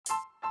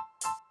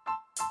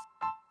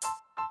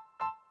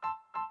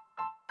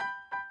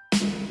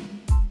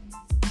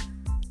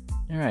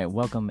All right,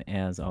 welcome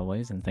as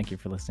always, and thank you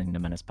for listening to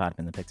Menace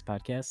Podman the Picks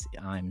podcast.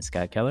 I'm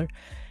Scott Keller,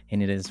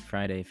 and it is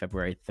Friday,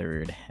 February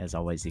 3rd. As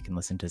always, you can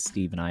listen to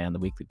Steve and I on the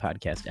weekly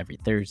podcast every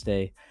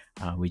Thursday.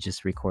 We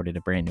just recorded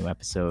a brand new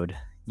episode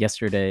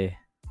yesterday,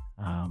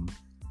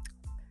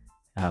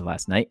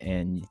 last night,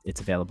 and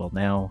it's available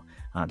now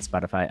on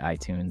Spotify,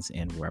 iTunes,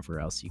 and wherever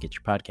else you get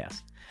your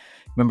podcast.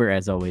 Remember,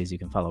 as always, you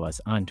can follow us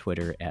on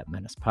Twitter at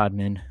Menace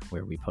Podman,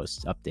 where we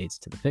post updates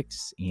to the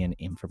picks and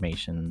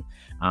information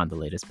on the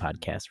latest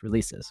podcast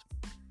releases.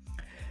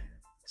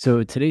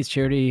 So today's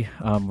charity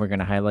we're going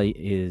to highlight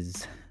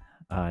is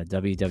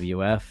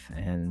WWF,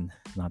 and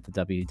not the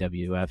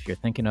WWF you're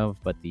thinking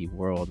of, but the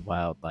World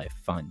Wildlife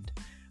Fund.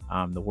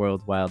 The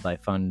World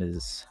Wildlife Fund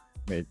it's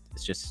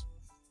just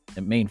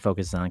the main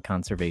focus is on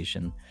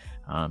conservation.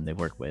 They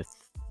work with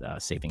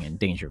saving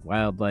endangered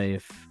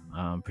wildlife,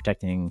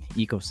 protecting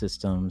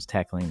ecosystems,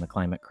 tackling the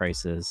climate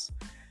crisis,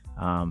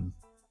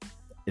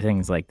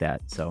 things like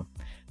that. So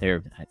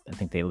I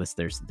think they list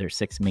their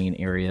 6 main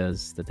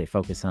areas that they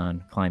focus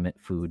on: climate,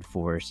 food,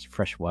 forest,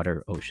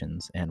 freshwater,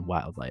 oceans, and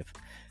wildlife.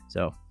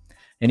 So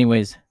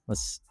anyways,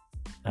 let's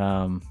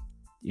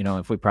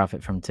if we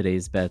profit from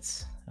today's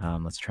bets,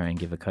 let's try and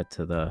give a cut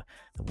to the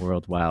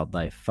World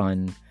Wildlife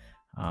Fund.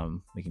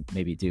 We can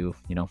maybe do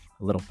a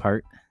little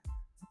part,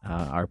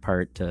 our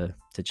part to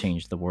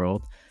change the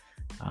world.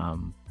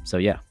 So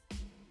yeah,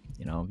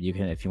 you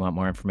can, if you want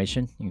more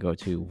information, you can go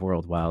to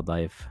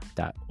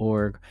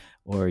worldwildlife.org,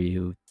 or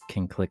you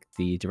can click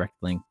the direct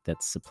link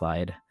that's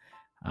supplied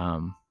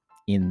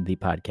in the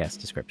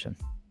podcast description.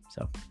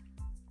 So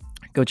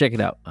go check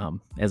it out.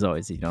 As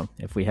always,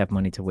 if we have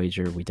money to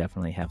wager, we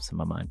definitely have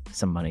some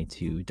money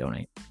to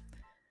donate.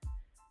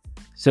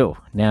 So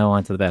now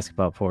on to the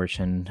basketball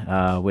portion.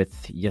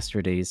 With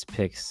yesterday's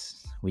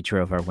picks, we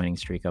drove our winning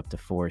streak up to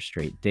 4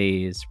 straight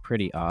days.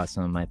 Pretty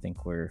awesome. I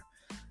think we're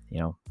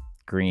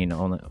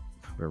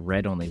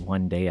red only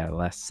one day out of the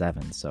last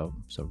 7. So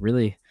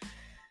really,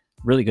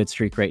 really good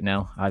streak right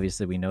now.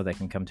 Obviously, we know that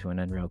can come to an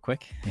end real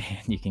quick,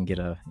 and you can get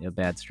a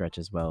bad stretch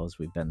as well, as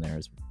we've been there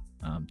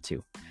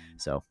too.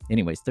 So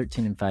anyways,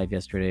 13-5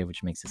 yesterday,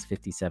 which makes us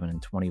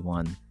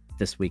 57-21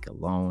 this week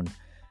alone.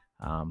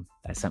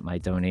 I sent my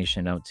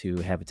donation out to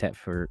Habitat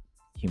for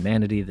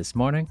Humanity this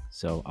morning,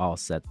 so all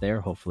set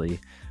there. Hopefully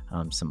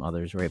some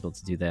others were able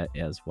to do that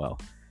as well.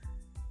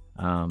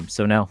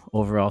 So now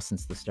overall,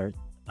 since the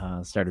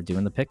started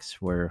doing the picks,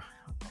 we're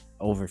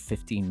over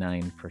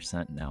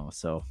 59% now.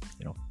 So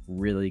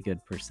really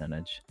good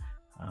percentage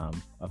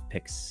of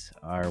picks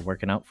are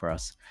working out for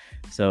us.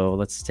 So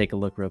let's take a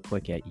look real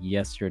quick at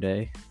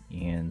yesterday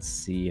and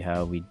see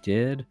how we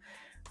did.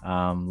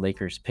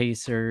 Lakers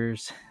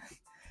Pacers.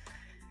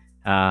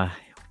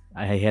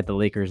 I had the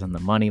Lakers on the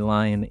money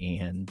line,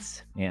 and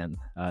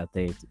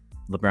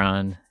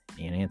LeBron and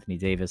Anthony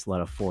Davis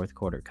led a fourth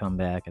quarter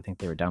comeback. I think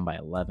they were down by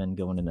 11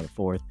 going into the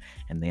fourth,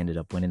 and they ended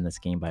up winning this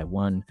game by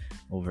 1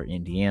 over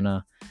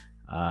Indiana.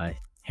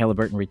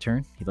 Halliburton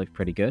returned. He looked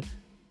pretty good.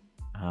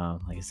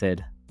 Like I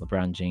said,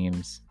 LeBron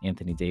James,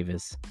 Anthony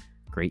Davis,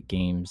 great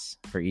games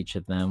for each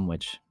of them,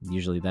 which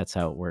usually that's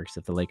how it works.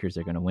 If the Lakers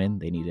are going to win,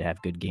 they need to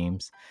have good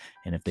games.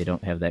 And if they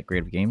don't have that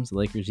great of games, the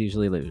Lakers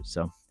usually lose.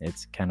 So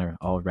it's kind of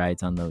all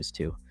rides on those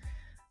two.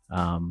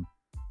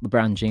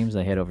 LeBron James,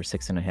 I had over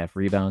 6.5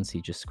 rebounds.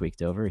 He just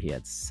squeaked over. He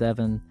had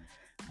 7.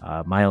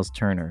 Miles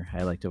Turner,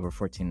 I liked over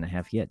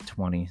 14.5. He had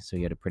 20, so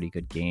he had a pretty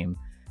good game.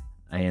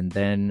 And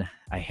then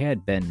I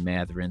had Ben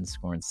Mathurin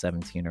scoring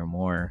 17 or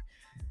more.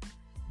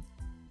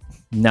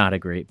 Not a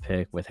great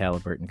pick with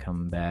Halliburton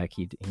coming back.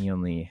 He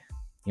only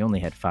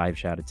had 5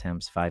 shot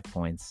attempts, 5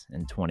 points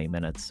in 20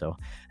 minutes. So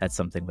that's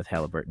something with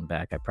Halliburton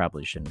back I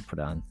probably shouldn't put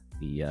on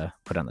the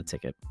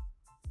ticket.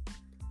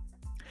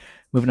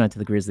 Moving on to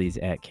the Grizzlies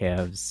at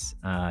Cavs.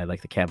 I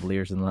like the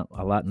Cavaliers a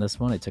lot in this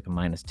one. I took a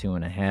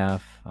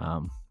 -2.5.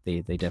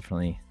 They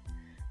definitely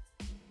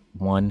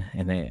won,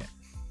 and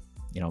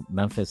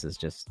Memphis is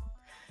just.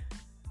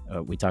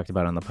 We talked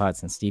about on the pod,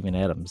 since Steven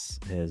Adams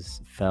has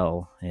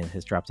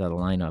dropped out of the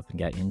lineup and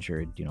got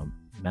injured.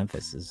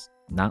 Memphis is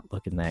not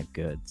looking that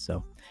good,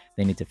 so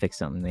they need to fix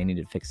something. They need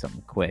to fix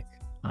something quick.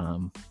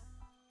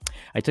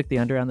 I took the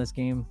under on this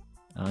game,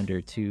 under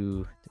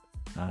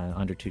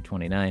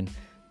 229.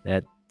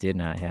 That did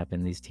not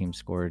happen. These teams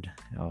scored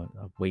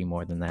way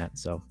more than that,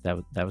 so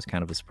that was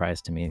kind of a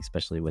surprise to me,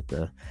 especially with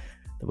the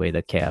way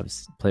the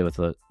Cavs play with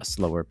a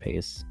slower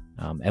pace.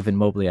 Evan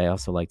Mobley, I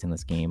also liked in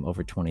this game,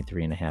 over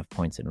 23.5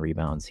 points and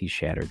rebounds. He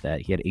shattered that.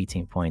 He had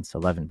 18 points,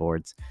 11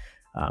 boards.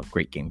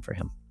 Great game for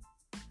him.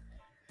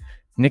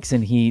 Knicks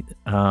and Heat,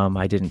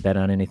 I didn't bet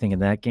on anything in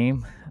that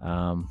game,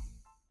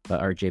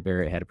 but RJ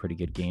Barrett had a pretty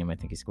good game. I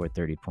think he scored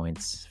 30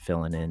 points,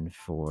 filling in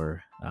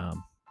for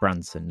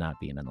Brunson not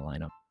being in the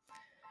lineup.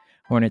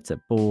 Hornets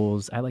at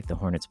Bulls. I like the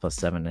Hornets plus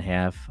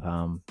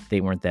 7.5.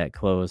 They weren't that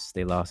close.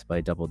 They lost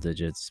by double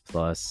digits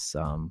plus.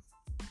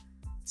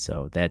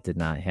 So that did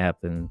not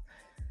happen.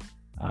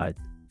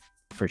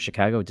 For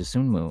Chicago,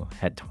 Dosunmu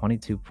had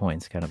 22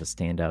 points, kind of a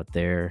standout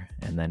there.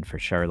 And then for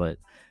Charlotte,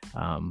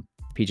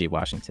 PJ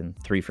Washington,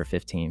 3 for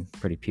 15,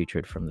 pretty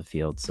putrid from the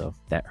field, so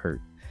that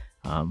hurt.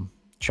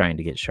 Trying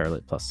to get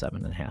Charlotte plus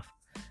 7.5.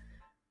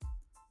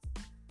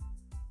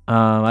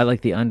 I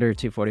like the under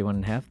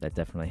 241.5. That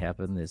definitely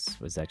happened. This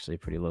was actually a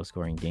pretty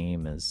low-scoring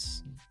game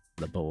as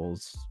the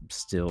Bulls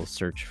still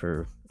search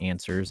for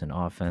answers in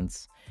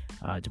offense.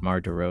 DeMar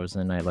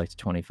DeRozan, I liked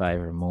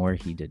 25 or more.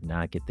 He did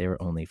not get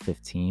there, only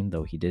 15,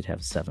 though he did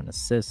have 7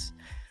 assists.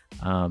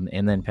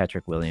 And then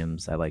Patrick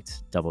Williams, I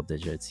liked double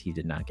digits. He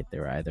did not get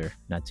there either.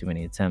 Not too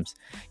many attempts.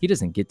 He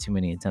doesn't get too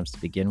many attempts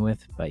to begin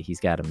with, but he's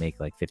got to make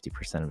like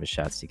 50% of his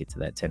shots to get to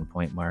that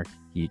 10-point mark.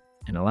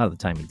 And a lot of the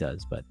time he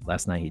does, but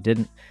last night he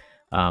didn't.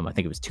 I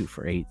think it was 2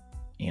 for 8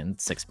 and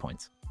 6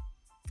 points.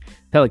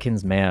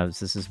 Pelicans Mavs.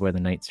 This is where the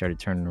night started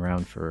turning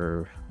around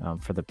for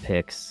the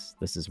picks.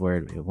 This is where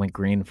it went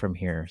green from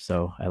here.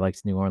 So I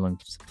liked New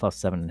Orleans plus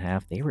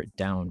 7.5. They were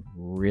down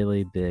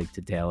really big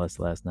to Dallas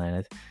last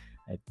night.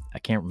 I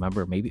can't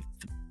remember, maybe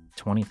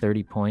 20,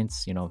 30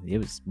 points. You know, it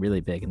was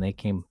really big, and they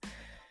came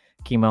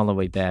all the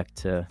way back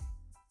to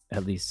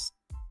at least,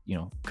 you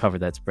know, cover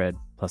that spread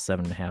plus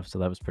 7.5. So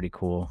that was pretty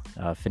cool.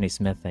 Finney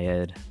Smith, I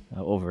had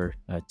over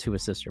 2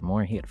 assists or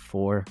more. He had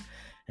 4.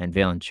 And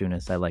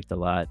Valanciunas, I liked a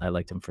lot. I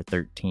liked him for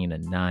 13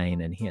 and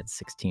 9, and he had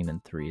 16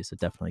 and 3. So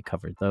definitely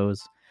covered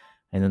those.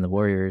 And then the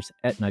Warriors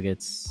at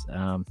Nuggets.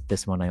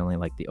 This one I only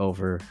liked the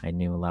over. I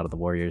knew a lot of the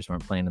Warriors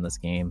weren't playing in this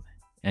game.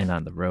 And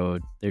on the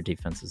road, their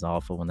defense is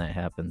awful when that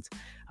happens.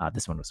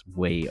 This one was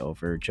way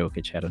over.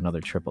 Jokic had another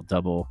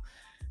triple-double.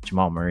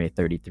 Jamal Murray,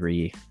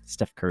 33.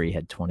 Steph Curry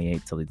had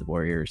 28 to lead the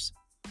Warriors.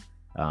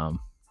 I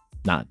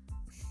don't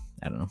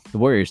know. The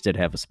Warriors did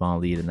have a small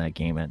lead in that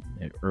game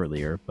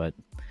earlier, but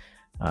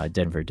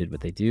Denver did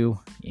what they do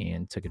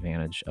and took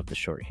advantage of the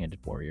short-handed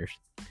Warriors.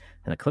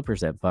 And the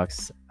Clippers at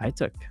Bucks, I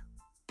took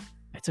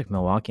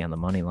Milwaukee on the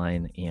money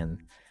line, and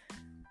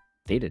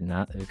they did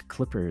not. The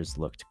Clippers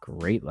looked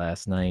great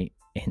last night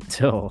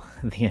until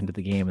the end of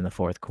the game in the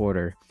fourth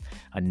quarter.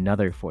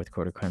 Another fourth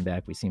quarter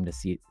comeback. We seem to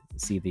see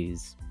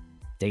these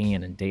day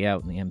in and day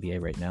out in the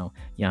NBA right now.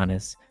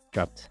 Giannis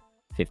dropped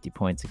 50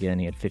 points again.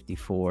 He had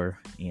 54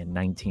 and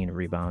 19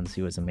 rebounds.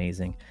 He was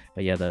amazing.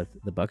 But yeah, the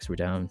Bucks were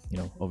down, you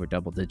know, over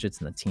double digits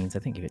in the teens. I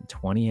think even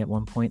 20 at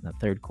one point in the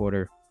third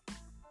quarter.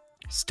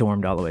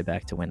 Stormed all the way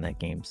back to win that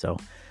game. So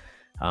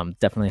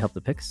definitely helped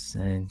the picks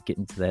and get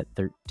into that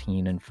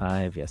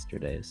 13-5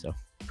 yesterday. So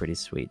pretty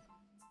sweet.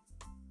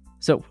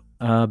 So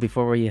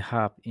before we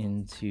hop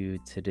into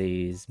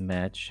today's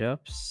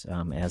matchups,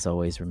 as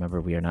always,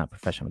 remember we are not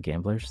professional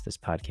gamblers. This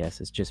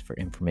podcast is just for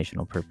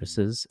informational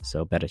purposes,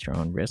 so bet at your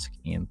own risk,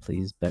 and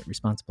please bet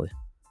responsibly.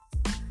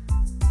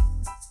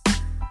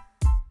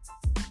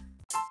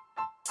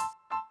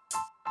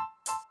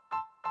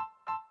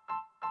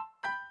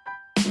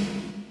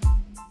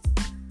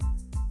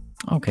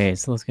 Okay,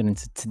 so let's get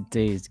into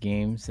today's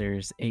games.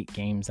 There's 8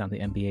 games on the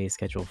NBA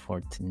schedule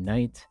for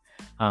tonight.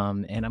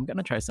 And I'm going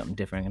to try something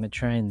different. I'm going to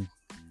try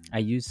I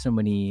use so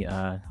many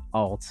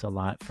alts a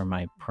lot for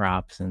my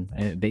props,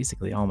 and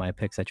basically all my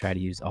picks I try to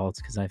use alts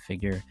because I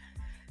figure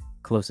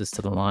closest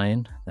to the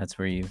line, that's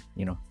where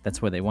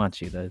that's where they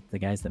want you. The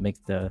guys that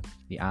make the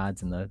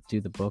odds and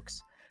do the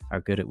books are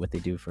good at what they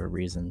do for a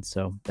reason.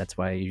 So that's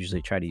why I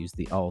usually try to use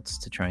the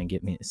alts to try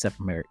and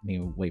separate me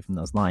away from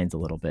those lines a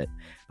little bit.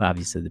 But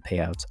obviously the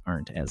payouts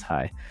aren't as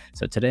high.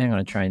 So today I'm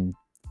going to try and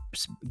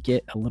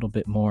get a little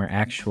bit more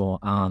actual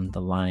on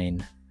the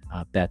line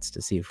bets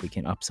to see if we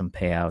can up some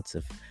payouts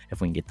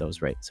if we can get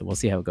those right. So we'll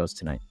see how it goes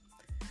tonight.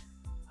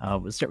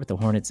 We'll start with the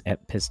Hornets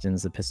at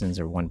Pistons. The Pistons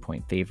are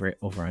 1-point favorite,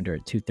 over under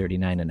at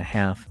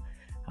 239.5.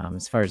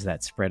 As far as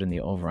that spread in the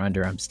over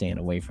under, I'm staying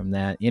away from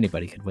that.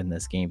 Anybody could win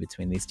this game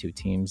between these two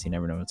teams. You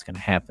never know what's going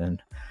to happen.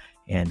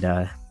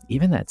 And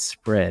even that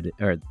spread,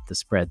 or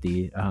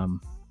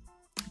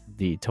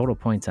the total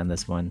points on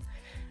this one,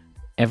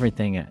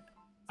 everything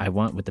I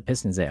want with the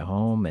Pistons at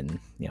home and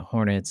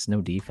Hornets,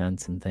 no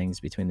defense and things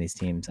between these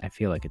teams, I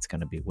feel like it's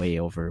going to be way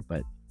over.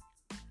 But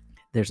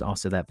there's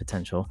also that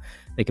potential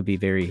they could be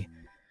very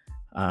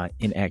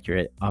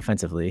inaccurate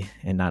offensively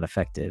and not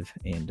effective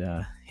and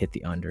hit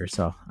the under.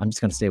 So I'm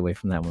just going to stay away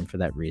from that one for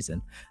that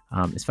reason.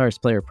 As far as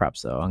player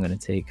props, though, I'm going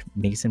to take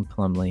Mason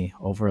Plumlee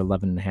over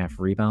 11.5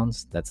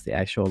 rebounds. That's the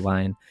actual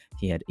line.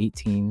 He had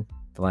 18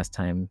 the last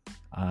time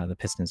the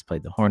Pistons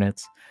played the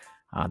Hornets.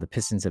 The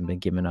Pistons have been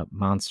giving up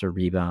monster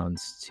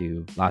rebounds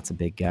to lots of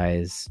big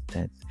guys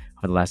over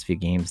the last few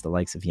games, the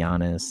likes of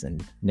Giannis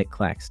and Nick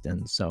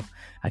Claxton. So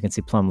I can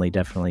see Plumlee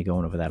definitely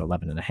going over that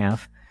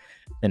 11.5.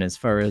 And as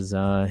far as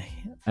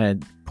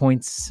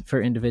points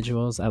for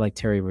individuals, I like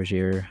Terry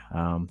Rozier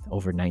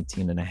over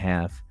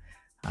 19.5.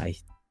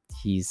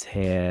 He's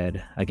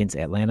had against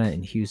Atlanta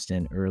and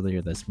Houston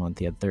earlier this month.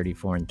 He had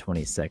 34 and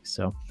 26.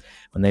 So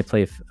when they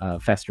play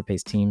faster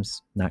paced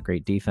teams, not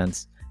great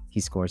defense, he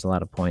scores a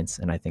lot of points,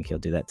 and I think he'll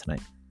do that tonight.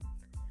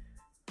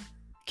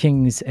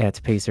 Kings at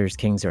Pacers.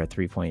 Kings are a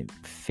 3-point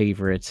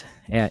favorite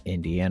at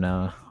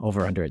Indiana.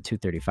 Over under at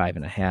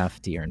 235.5.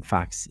 De'Aaron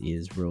Fox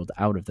is ruled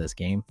out of this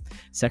game.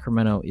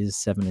 Sacramento is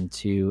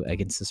 7-2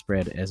 against the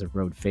spread as a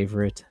road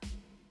favorite,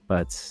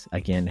 But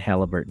again,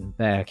 Halliburton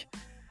back.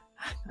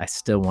 I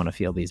still want to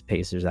feel these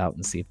Pacers out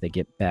and see if they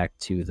get back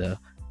to the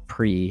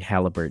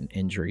pre-Halliburton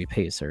injury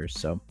Pacers.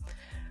 So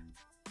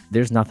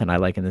there's nothing I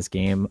like in this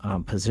game.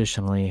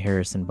 Positionally,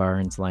 Harrison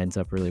Barnes lines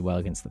up really well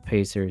against the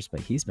Pacers,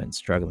 but he's been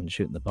struggling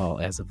shooting the ball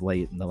as of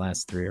late in the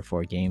last 3 or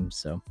 4 games.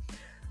 So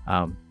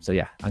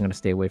yeah, I'm going to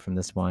stay away from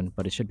this one,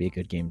 but it should be a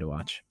good game to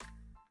watch.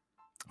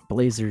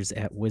 Blazers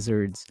at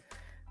Wizards.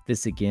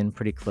 This again,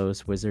 pretty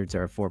close. Wizards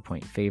are a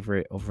 4-point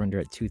favorite, over under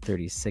at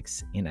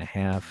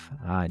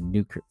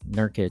 236.5.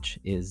 Nurkic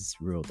is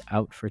ruled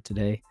out for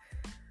today.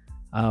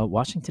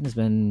 Washington has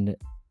been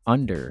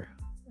under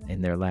in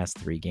their last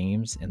 3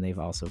 games, and they've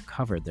also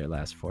covered their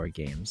last 4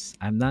 games.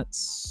 I'm not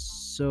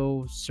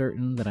so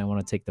certain that I want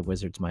to take the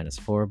Wizards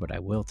 -4, but I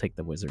will take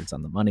the Wizards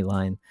on the money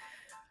line.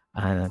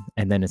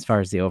 And then as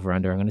far as the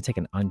over-under, I'm going to take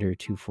an under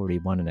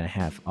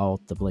 241.5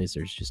 alt. The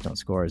Blazers just don't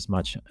score as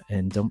much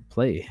and don't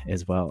play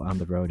as well on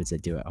the road as they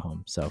do at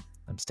home. So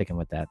I'm sticking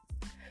with that.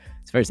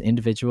 As far as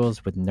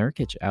individuals, with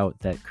Nurkic out,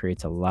 that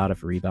creates a lot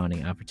of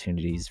rebounding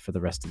opportunities for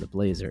the rest of the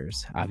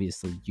Blazers.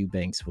 Obviously,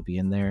 Eubanks will be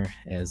in there,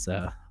 as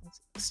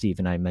Steve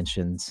and I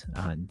mentioned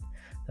on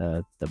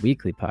the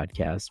weekly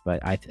podcast,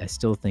 but I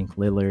still think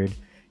Lillard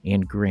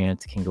and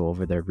Grant can go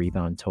over their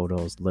rebound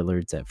totals.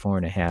 Lillard's at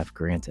 4.5,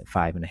 Grant at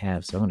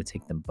 5.5. So I'm going to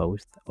take them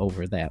both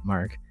over that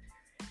mark.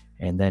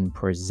 And then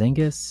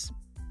Porzingis,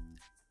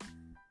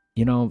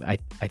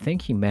 I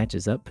think he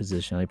matches up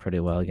positionally pretty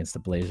well against the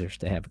Blazers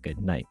to have a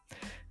good night.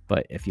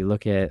 But if you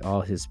look at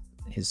all his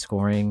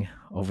scoring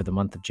over the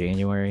month of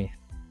January,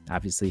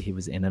 obviously he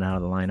was in and out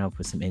of the lineup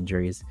with some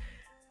injuries.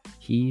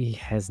 He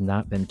has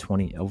not been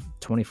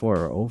 24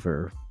 or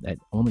over at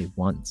only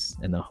once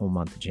in the whole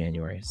month of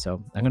January.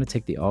 So I'm going to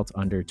take the alt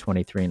under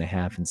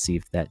 23.5 and see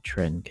if that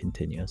trend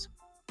continues.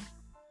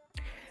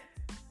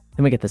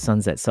 Then we get the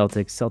Suns at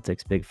Celtics.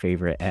 Celtics big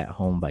favorite at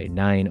home by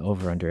 9,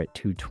 over under at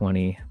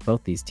 220.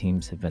 Both these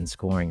teams have been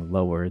scoring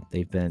lower.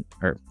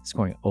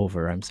 Scoring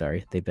over,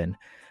 They've been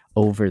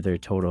over their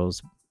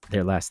totals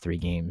their last 3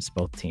 games,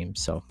 both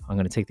teams. So I'm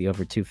going to take the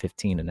over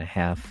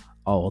 215.5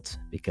 alt,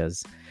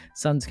 because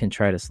Suns can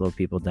try to slow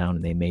people down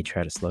and they may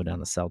try to slow down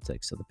the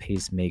Celtics. So the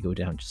pace may go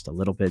down just a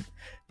little bit,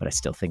 but I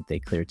still think they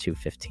clear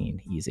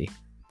 215 easy.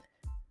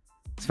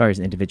 As far as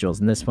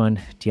individuals in this one,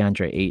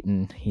 DeAndre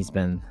Ayton, he's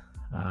been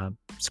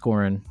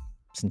scoring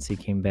since he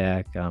came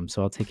back.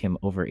 So I'll take him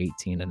over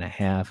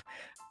 18.5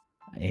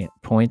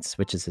 points,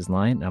 which is his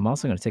line. I'm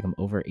also going to take him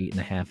over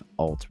 8.5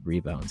 alt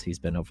rebounds. He's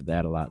been over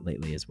that a lot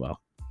lately as well.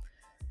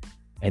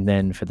 And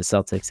then for the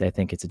Celtics, I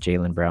think it's a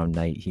Jaylen Brown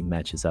night. He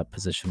matches up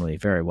positionally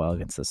very well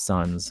against the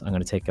Suns. I'm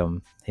going to take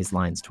him. His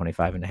line's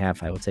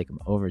 25.5. I will take him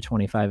over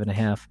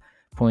 25.5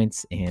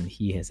 points, and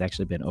he has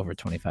actually been over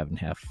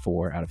 25.5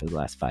 4 out of his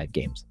last 5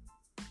 games.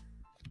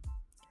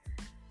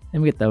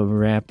 Then we get the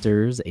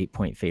Raptors,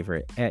 8-point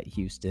favorite at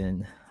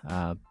Houston.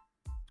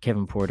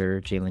 Kevin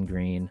Porter, Jalen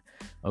Green,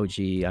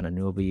 OG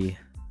Anunoby,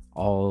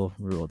 all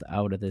ruled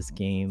out of this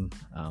game.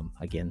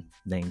 Again,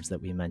 names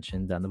that we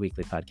mentioned on the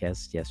weekly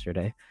podcast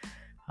yesterday.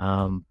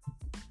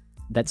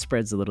 That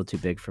spread's a little too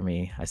big for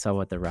me. I saw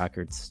what the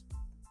Rockets,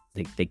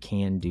 they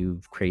can do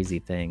crazy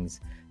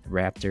things. The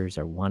Raptors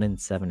are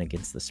 1-7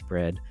 against the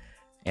spread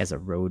as a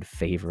road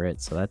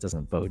favorite, so that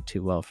doesn't bode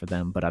too well for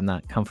them. But I'm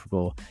not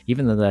comfortable,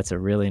 even though that's a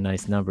really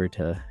nice number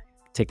to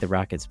take the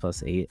Rockets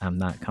 +8. I'm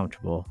not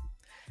comfortable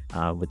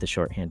with the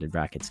shorthanded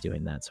Rockets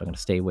doing that, so I'm going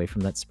to stay away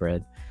from that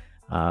spread.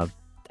 I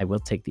will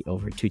take the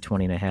over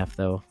 220.5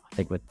 though. I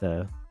think with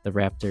the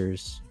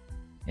Raptors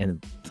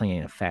and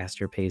playing a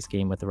faster pace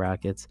game with the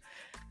Rockets,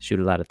 shoot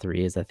a lot of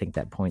threes, I think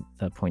the point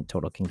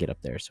total can get up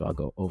there. So I'll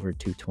go over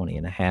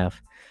 220.5.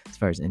 As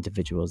far as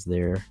individuals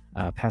there,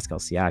 Pascal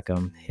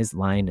Siakam, his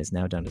line is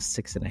now down to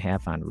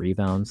 6.5 on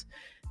rebounds,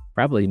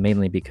 probably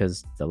mainly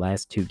because the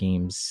last 2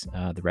 games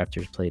the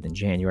Raptors played in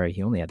January,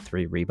 he only had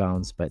 3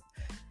 rebounds, but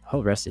the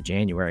whole rest of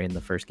January and the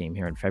first game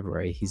here in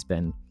February, he's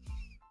been,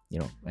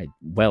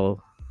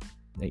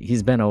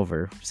 he's been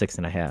over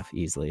 6.5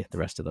 easily the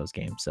rest of those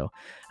games. So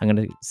I'm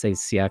going to say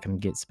Siakam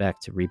gets back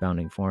to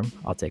rebounding form.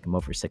 I'll take him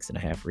over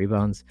 6.5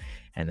 rebounds.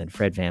 And then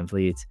Fred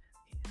VanVleet,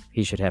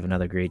 he should have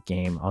another great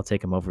game. I'll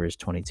take him over his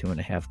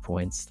 22.5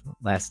 points.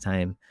 Last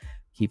time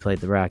he played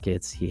the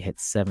Rockets, he hit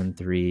 7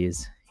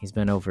 threes. He's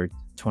been over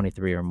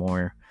 23 or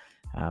more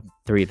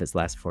 3 of his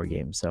last 4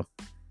 games. So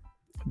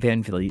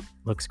VanVleet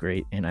looks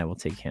great, and I will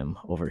take him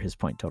over his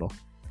point total.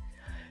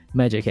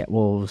 Magic at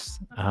Wolves.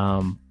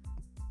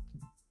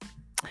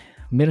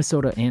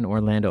 Minnesota and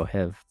Orlando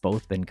have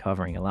both been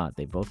covering a lot.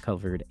 They both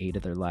covered 8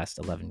 of their last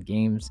 11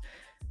 games.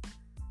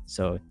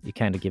 So you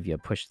kind of give you a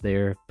push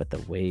there, but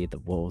the way the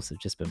Wolves have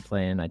just been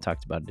playing, I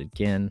talked about it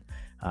again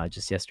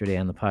just yesterday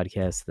on the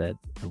podcast, that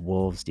the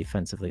Wolves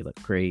defensively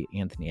look great.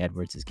 Anthony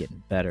Edwards is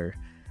getting better.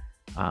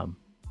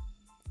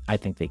 I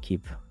think they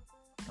keep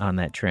on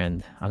that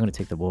trend. I'm going to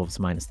take the Wolves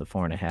minus the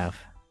 4.5.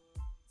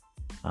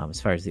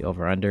 As far as the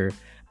over-under,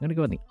 I'm going to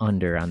go with the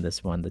under on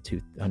this one,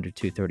 under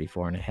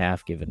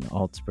 234.5, given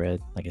alt spread.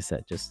 Like I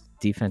said, just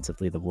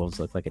defensively, the Wolves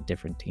look like a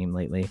different team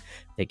lately.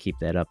 If they keep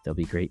that up, they'll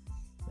be great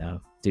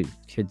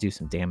could do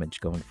some damage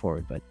going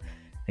forward. But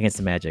against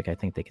the Magic, I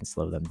think they can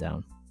slow them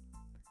down.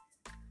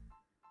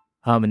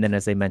 And then,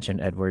 as I mentioned,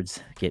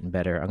 Edwards getting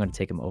better. I'm going to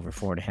take him over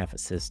 4.5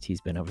 assists.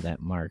 He's been over that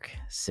mark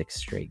 6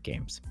 straight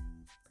games.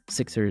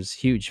 Sixers,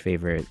 huge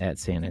favorite at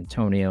San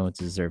Antonio,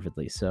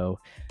 deservedly so.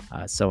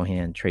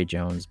 Sohan, Trey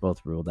Jones,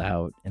 both ruled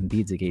out.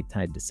 Embiid's a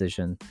game-tied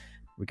decision.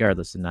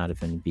 Regardless of not if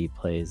Embiid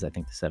plays, I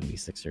think the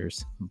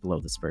 76ers blow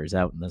the Spurs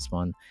out in this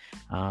one.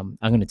 I'm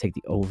going to take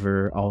the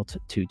over, alt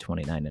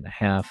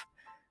 229.5.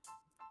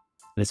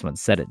 This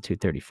one's set at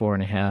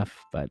 234.5,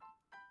 but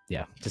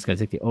yeah, just going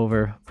to take the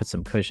over, put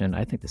some cushion.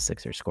 I think the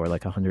Sixers score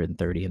like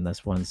 130 in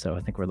this one, so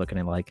I think we're looking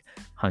at like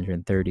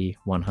 130,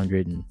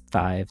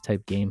 105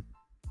 type game.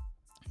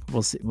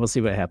 We'll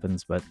see what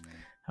happens, but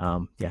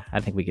yeah, I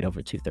think we get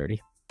over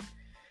 230.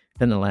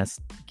 Then the last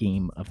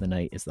game of the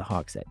night is the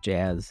Hawks at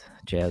Jazz.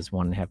 Jazz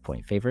 1.5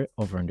 point favorite,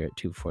 over under at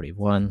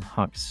 241.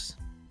 Hawks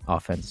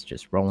offense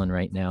just rolling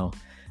right now.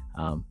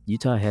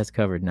 Utah has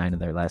covered 9 of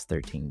their last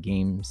 13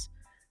 games.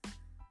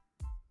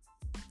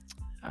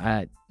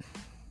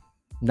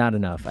 Not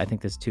enough. I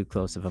think this is too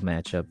close of a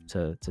matchup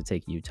to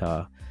take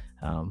Utah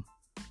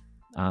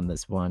on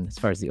this one. As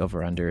far as the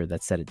over-under,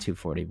 that's set at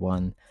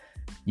 241.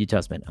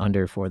 Utah's been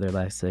under 4 their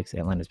last 6.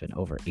 Atlanta's been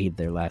over 8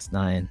 their last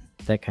 9.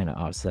 That kind of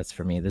offsets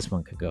for me. This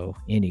one could go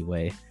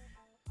anyway.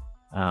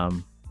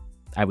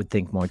 I would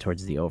think more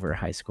towards the over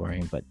high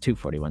scoring, but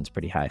 241 is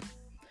pretty high.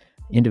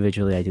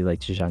 Individually, I do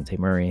like DeJounte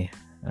Murray.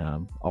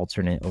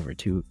 Alternate over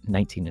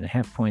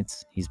 19.5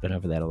 points. He's been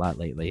over that a lot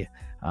lately.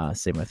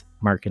 Same with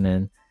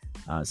Markkanen.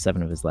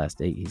 7 of his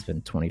last 8, he's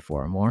been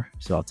 24 or more.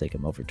 So I'll take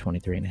him over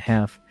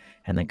 23.5.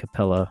 And then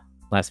Capella,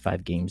 last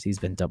 5 games, he's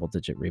been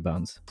double-digit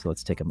rebounds. So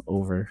let's take him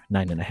over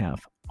 9.5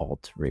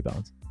 alt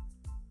rebounds.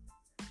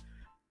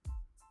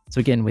 So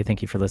again, we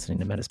thank you for listening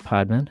to Menace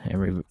Podman.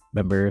 And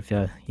remember, if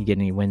you get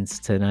any wins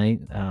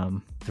tonight,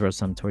 throw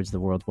some towards the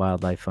World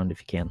Wildlife Fund if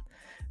you can.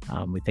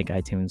 We thank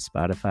iTunes,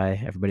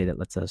 Spotify, everybody that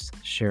lets us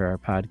share our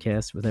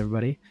podcast with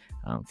everybody.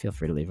 Feel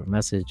free to leave a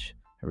message,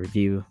 a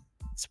review,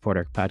 support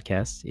our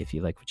podcast if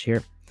you like what you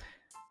hear.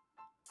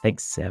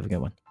 Thanks. Have a good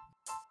one.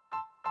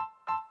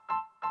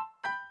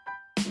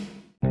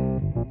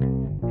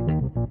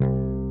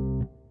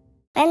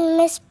 And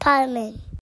Miss Podman.